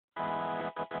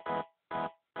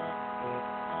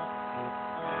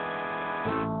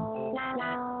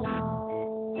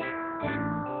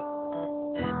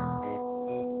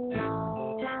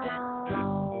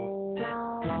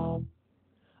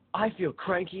I feel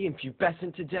cranky and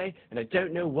pubescent today, and I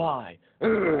don't know why.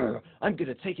 Urgh, I'm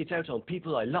gonna take it out on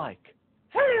people I like.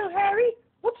 Hello, Harry.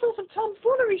 What sort of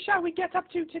tomfoolery shall we get up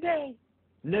to today?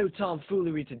 No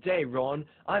tomfoolery today, Ron.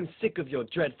 I'm sick of your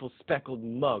dreadful speckled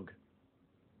mug.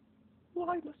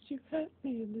 Why must you hurt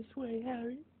me in this way,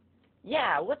 Harry?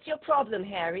 Yeah, what's your problem,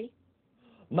 Harry?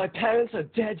 My parents are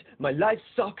dead, my life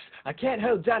sucks, I can't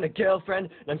hold down a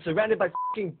girlfriend, and I'm surrounded by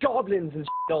f***ing goblins and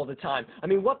shit all the time. I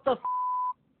mean, what the f***?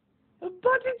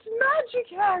 But it's magic,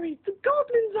 Harry! The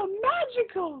goblins are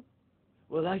magical!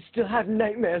 Well, I still have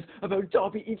nightmares about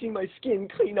Dobby eating my skin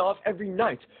clean off every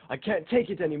night. I can't take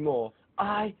it anymore.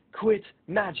 I quit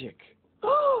magic.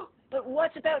 Oh, but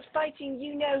what about fighting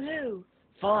you-know-who?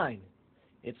 Fine.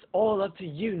 It's all up to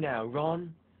you now,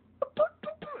 Ron.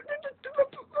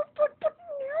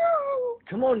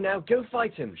 Come on now, go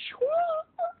fight him.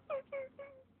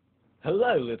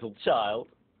 Hello, little child.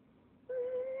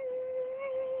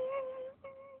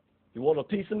 You want a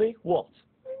piece of me? What?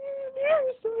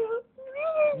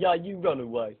 Yeah, you run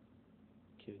away,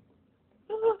 kid.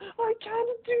 I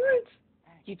can't do it.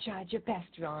 You tried your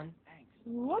best, Ron.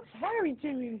 What's Harry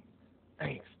doing?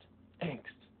 Angst,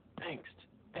 angst, angst,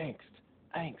 angst,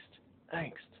 angst,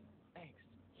 angst, angst.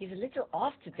 He's a little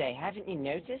off today, haven't you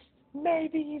noticed?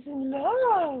 Maybe he's in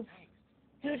love.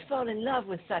 Who'd fall in love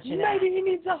with such an Maybe he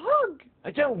needs a hug.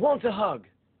 I don't want a hug.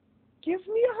 Give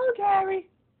me a hug, Harry.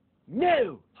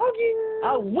 No. Hugging.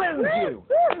 I'll wound you.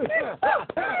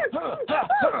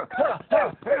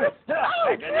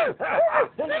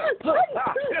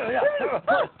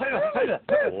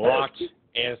 What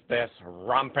is this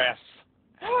rumpus?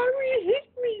 Harry hit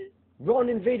me. Ron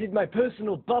invaded my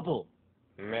personal bubble.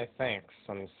 Methinks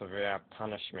some severe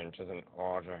punishment is in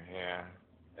order here.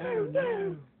 Oh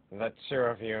no. The two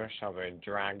of you shall be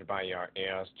dragged by your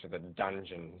ears to the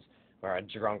dungeons, where a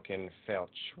drunken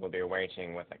filch will be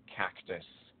waiting with a cactus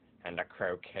and a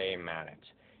croquet mallet,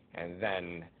 and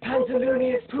then...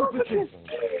 Pantaloonius pupets!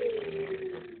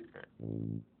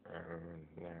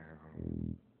 No.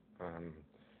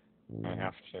 I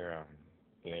have to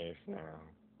leave now.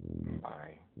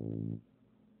 Bye.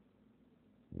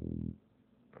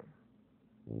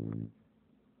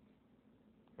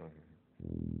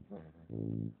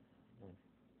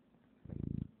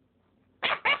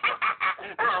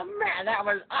 Oh man, that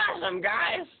was awesome,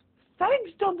 guys!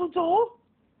 Thanks, Dumbledore.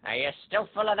 Are you still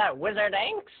full of that wizard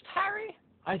angst, Harry?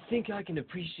 I think I can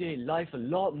appreciate life a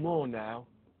lot more now.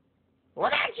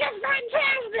 Well, that's just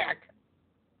fantastic!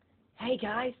 Hey,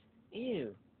 guys.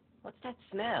 Ew. What's that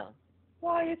smell?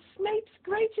 Why, it's Snape's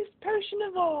greatest potion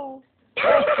of all.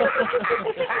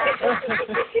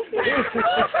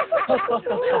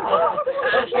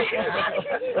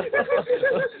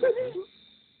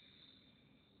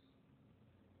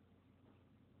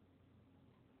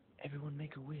 Everyone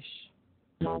make a wish.